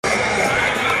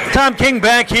Tom King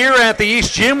back here at the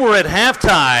East Gym. We're at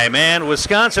halftime, and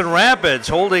Wisconsin Rapids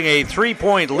holding a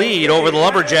 3-point lead over the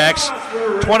Lumberjacks,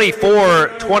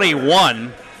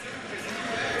 24-21.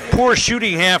 Poor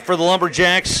shooting half for the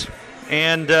Lumberjacks,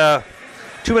 and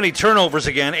too many turnovers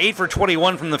again. 8 for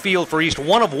 21 from the field for East,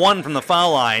 1 of 1 from the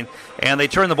foul line, and they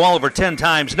turned the ball over 10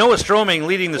 times. Noah Stroming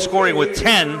leading the scoring with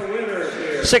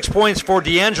 10. 6 points for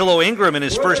D'Angelo Ingram in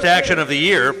his first action of the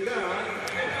year.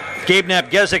 Gabe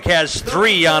Napgezik has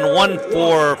 3 on 1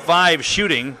 for 5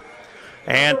 shooting,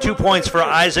 and 2 points for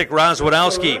Isaac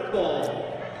Rozwadowski.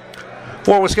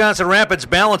 For Wisconsin Rapids,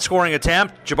 balance scoring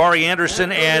attempt, Jabari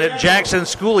Anderson and Jackson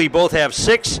Schooley both have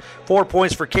 6. 4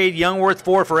 points for Cade Youngworth,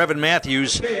 4 for Evan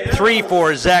Matthews, 3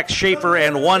 for Zach Schaefer,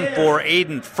 and 1 for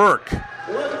Aiden Firk.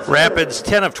 Rapids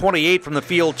 10 of 28 from the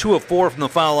field, 2 of 4 from the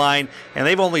foul line, and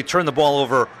they've only turned the ball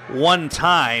over 1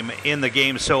 time in the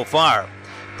game so far.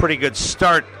 Pretty good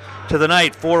start to the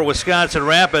night for Wisconsin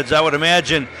Rapids. I would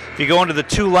imagine if you go into the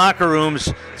 2 locker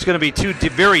rooms, it's going to be 2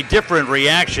 very different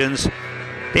reactions.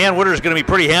 Dan Witter is going to be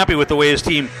pretty happy with the way his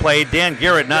team played. Dan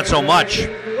Garrett, not so much.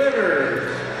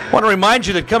 I want to remind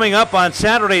you that coming up on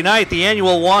Saturday night, the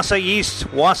annual Wausau East,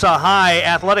 Wausau High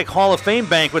Athletic Hall of Fame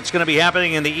banquet is going to be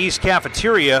happening in the East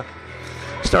Cafeteria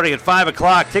starting at 5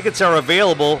 o'clock. Tickets are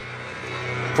available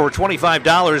for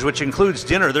 $25, which includes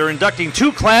dinner. They're inducting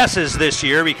 2 classes this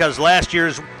year because last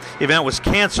year's event was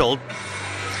canceled.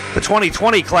 The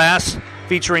 2020 class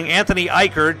featuring Anthony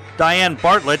Eichert, Diane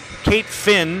Bartlett, Kate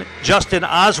Finn, Justin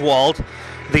Oswald,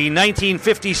 the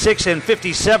 1956 and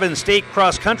 57 state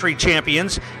cross-country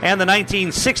champions, and the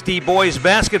 1960 boys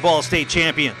basketball state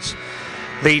champions.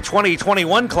 The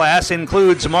 2021 class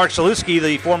includes Mark Saluski,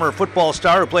 the former football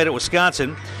star who played at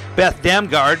Wisconsin, Beth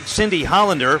Damgard, Cindy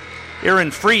Hollander, Aaron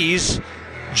Fries,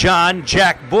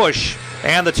 Jack Bush,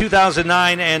 and the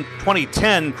 2009 and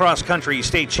 2010 cross-country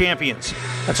state champions.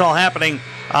 That's all happening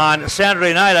on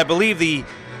Saturday night. I believe the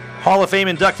Hall of Fame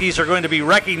inductees are going to be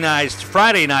recognized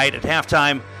Friday night at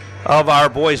halftime of our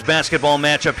boys basketball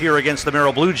matchup here against the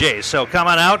Merrill Blue Jays. So come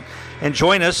on out and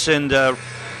join us, and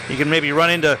you can maybe run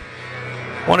into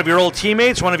one of your old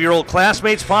teammates, one of your old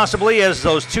classmates possibly, as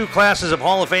those 2 classes of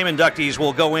Hall of Fame inductees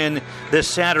will go in this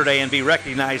Saturday and be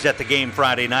recognized at the game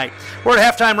Friday night. We're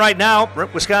at halftime right now.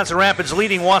 Wisconsin Rapids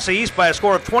leading Wausau East by a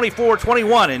score of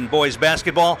 24-21 in boys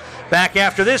basketball. Back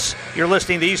after this, you're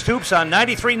listening to East Hoops on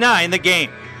 93.9 The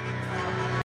Game.